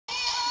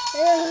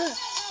Okay,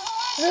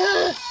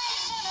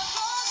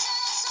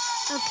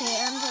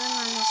 I'm putting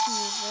on this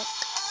music.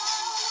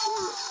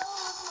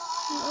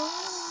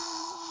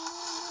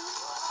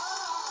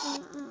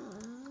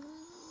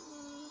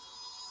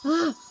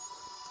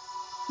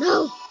 No!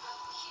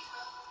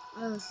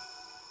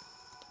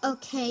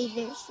 Okay,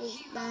 this is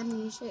bad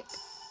music.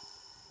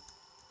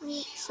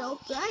 It's so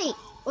bright.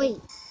 Wait,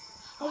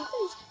 are you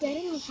guys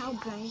getting how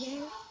bright it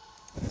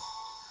is?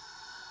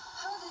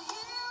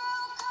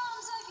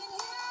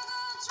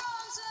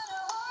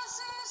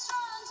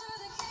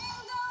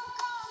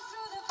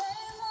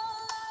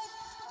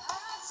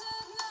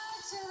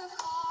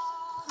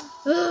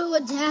 Oh,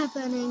 what's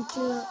happening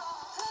to it?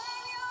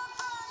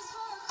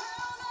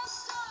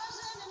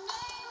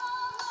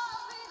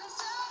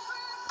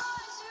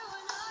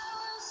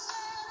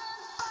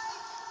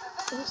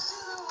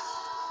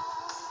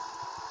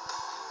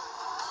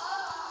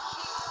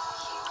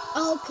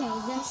 Okay,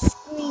 the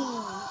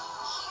screen.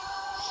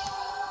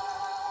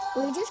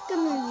 We're just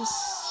gonna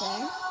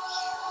reset.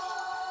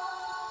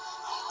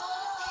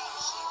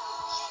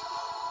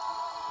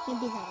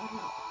 Maybe that will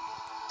help.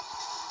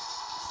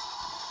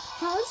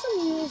 How's the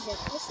music?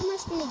 This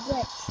must be a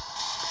glitch.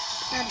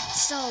 That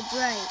it's so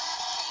bright.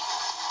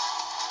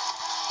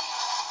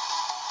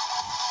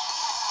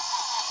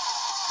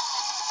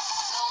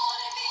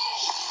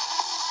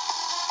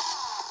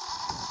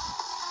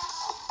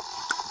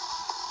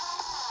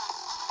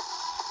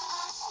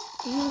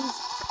 Yeah.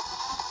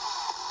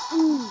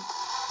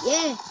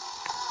 Yeah.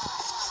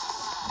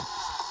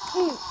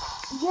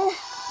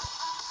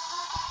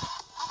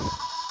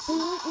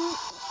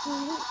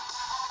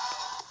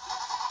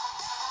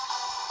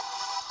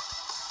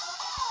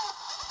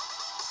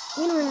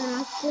 You don't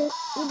have to,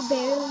 you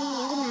barely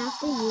even have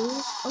to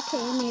use,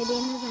 okay, maybe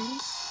an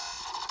event.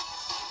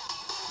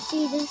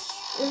 See, this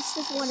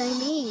is what I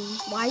mean.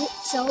 Why is it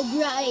so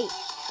bright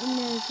in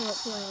the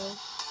play?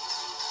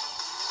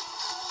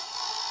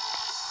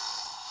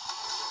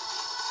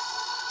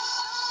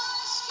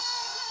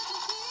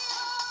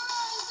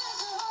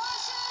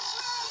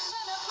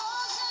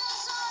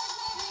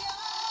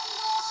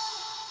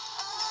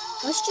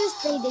 Let's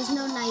just say there's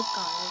no night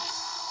guard.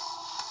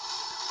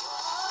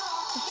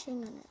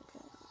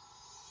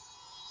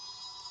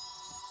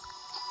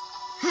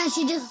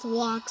 She just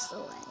walks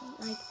away.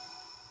 Like,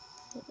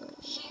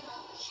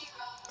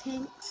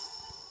 thanks.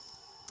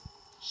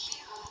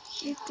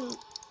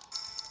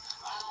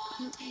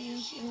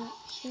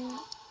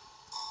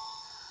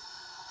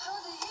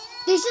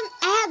 There's an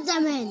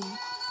abdomen.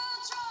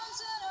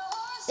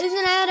 There's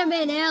an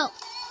abdomen. Help.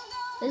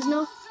 There's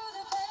no.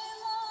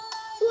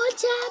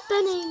 What's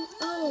happening?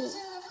 Oh.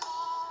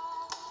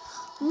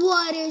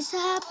 What is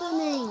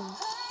happening?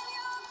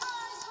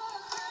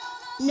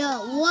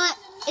 No, what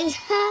is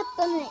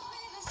happening?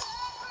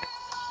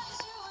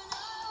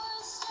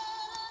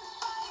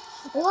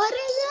 What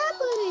is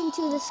happening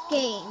to this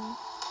game?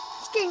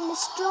 It's getting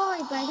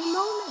destroyed by the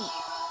moment.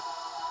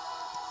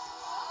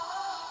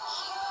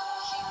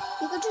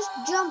 You could just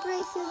jump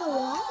right through the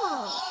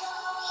wall.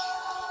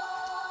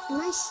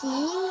 Am I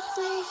seeing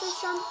things or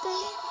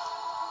something?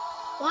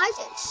 Why is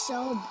it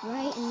so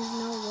bright and there's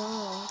no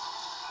wall?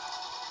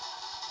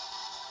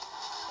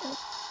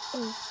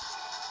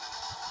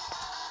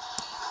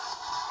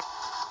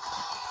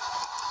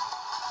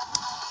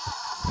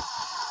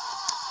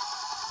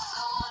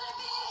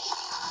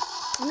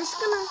 I'm just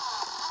gonna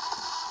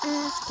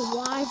ask,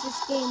 why is this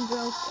game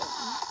broken?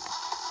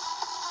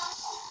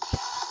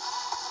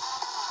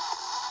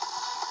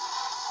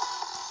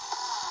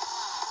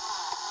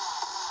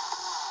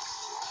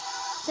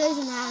 There's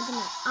an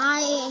adamant.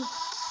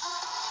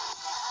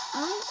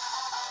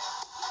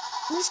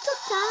 This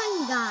took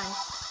time, guys.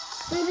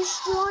 They're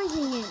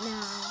destroying it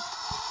now.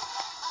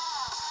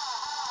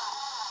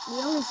 The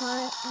only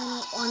part I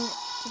don't want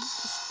to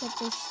just get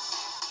this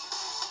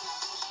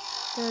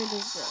third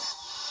is this.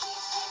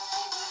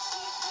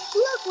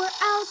 Look, we're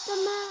out the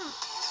map.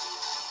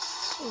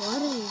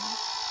 What is it?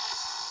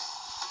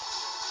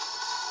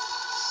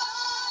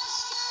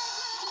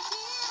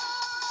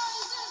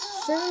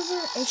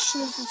 Server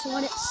issues is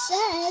what it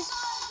says.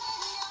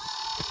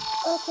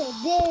 Okay,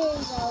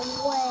 there's a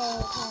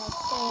way past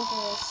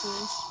server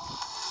issues.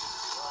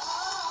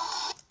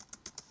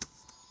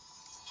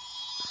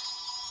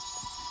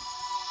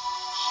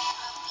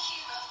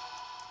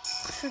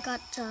 I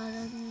forgot to, I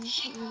don't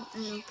care.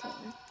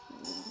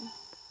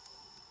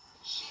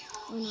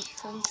 We're not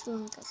friends, we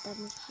don't get that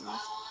much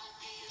friends.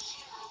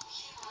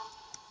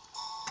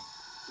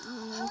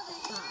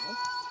 5.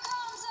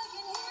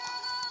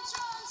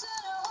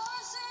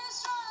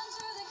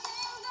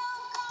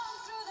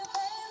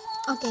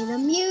 Okay, the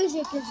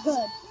music is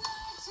good.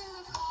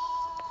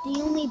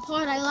 The only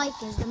part I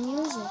like is the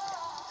music.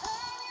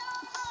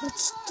 But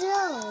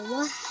still,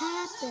 what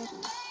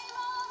happened?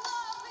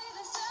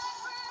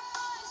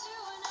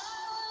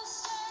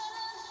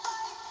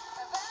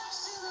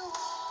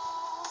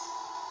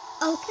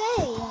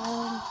 Okay,